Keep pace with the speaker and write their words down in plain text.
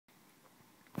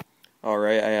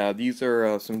Alright, these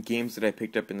are some games that I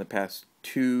picked up in the past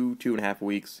two and a half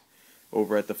weeks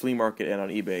over at the flea market and on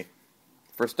eBay.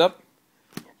 First up,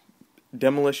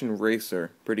 Demolition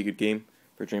Racer. Pretty good game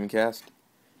for Dreamcast.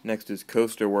 Next is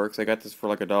Coaster Works. I got this for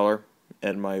like $1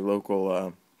 at my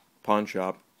local pawn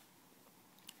shop.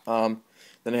 Then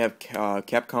I have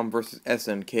Capcom vs.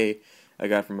 SNK I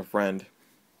got from a friend.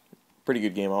 Pretty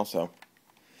good game also.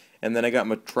 And then I got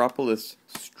Metropolis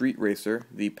Street Racer,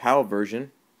 the PAL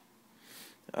version.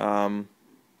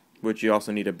 Which you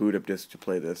also need a boot up disc to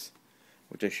play this,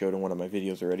 which I showed in one of my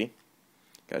videos already.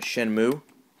 Got Shenmue,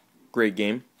 great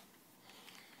game.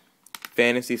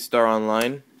 Phantasy Star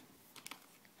Online,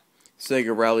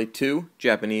 Sega Rally 2,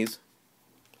 Japanese.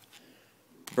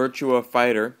 Virtua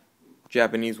Fighter,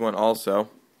 Japanese one also.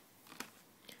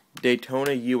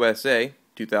 Daytona USA,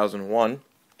 2001,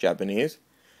 Japanese.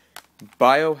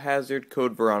 Biohazard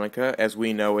Code Veronica, as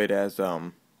we know it as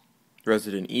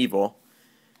Resident Evil.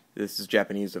 This is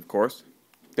Japanese, of course.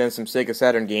 Then some Sega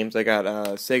Saturn games. I got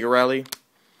Sega Rally,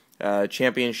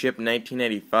 Championship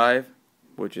 1995,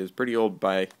 which is pretty old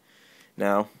by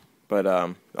now,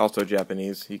 but also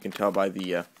Japanese. You can tell by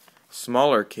the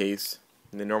smaller case,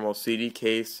 the normal CD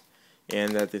case,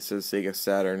 and that this is Sega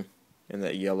Saturn in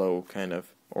that yellow kind of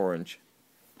orange.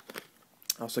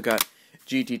 Also got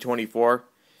GT24.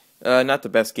 Not the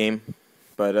best game,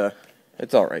 but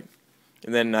it's alright.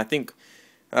 And then I think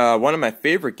one of my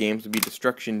favorite games would be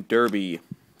Destruction Derby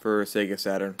for Sega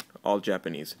Saturn, all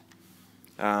Japanese.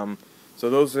 So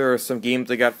those are some games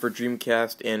I got for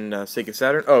Dreamcast and Sega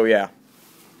Saturn. Oh yeah,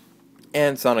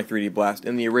 and Sonic 3D Blast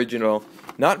in the original,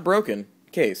 not broken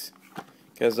case.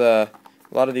 Because a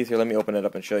lot of these here, let me open it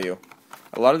up and show you.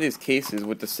 A lot of these cases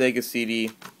with the Sega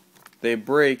CD, they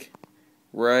break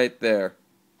right there.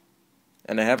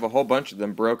 And I have a whole bunch of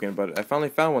them broken, but I finally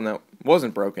found one that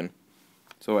wasn't broken.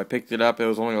 So I picked it up. It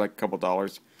was only like a couple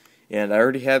dollars. And I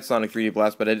already had Sonic 3D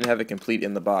Blast, but I didn't have it complete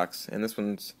in the box. And this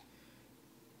one's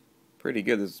pretty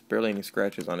good. There's barely any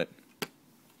scratches on it.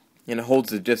 And it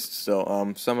holds the disc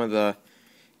still. Some of the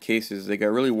cases, they got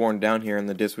really worn down here, and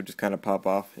the disc would just kind of pop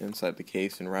off inside the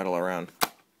case and rattle around.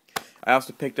 I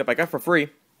also picked up, I got for free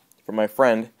from my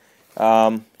friend.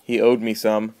 He owed me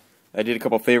some. I did a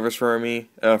couple favors for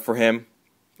him.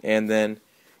 And then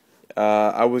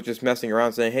I was just messing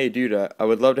around saying, hey dude, I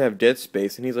would love to have Dead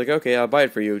Space. And he's like, okay, I'll buy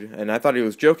it for you. And I thought he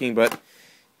was joking, but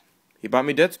he bought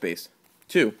me Dead Space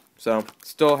 2. So,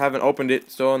 still haven't opened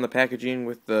it. Still in the packaging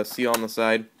with the seal on the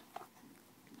side.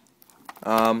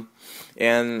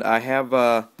 And I have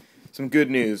some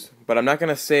good news, but I'm not going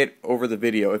to say it over the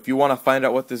video. If you want to find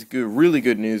out what this really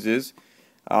good news is,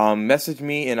 message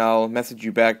me and I'll message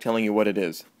you back telling you what it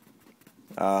is.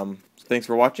 Thanks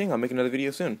for watching. I'll make another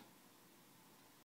video soon.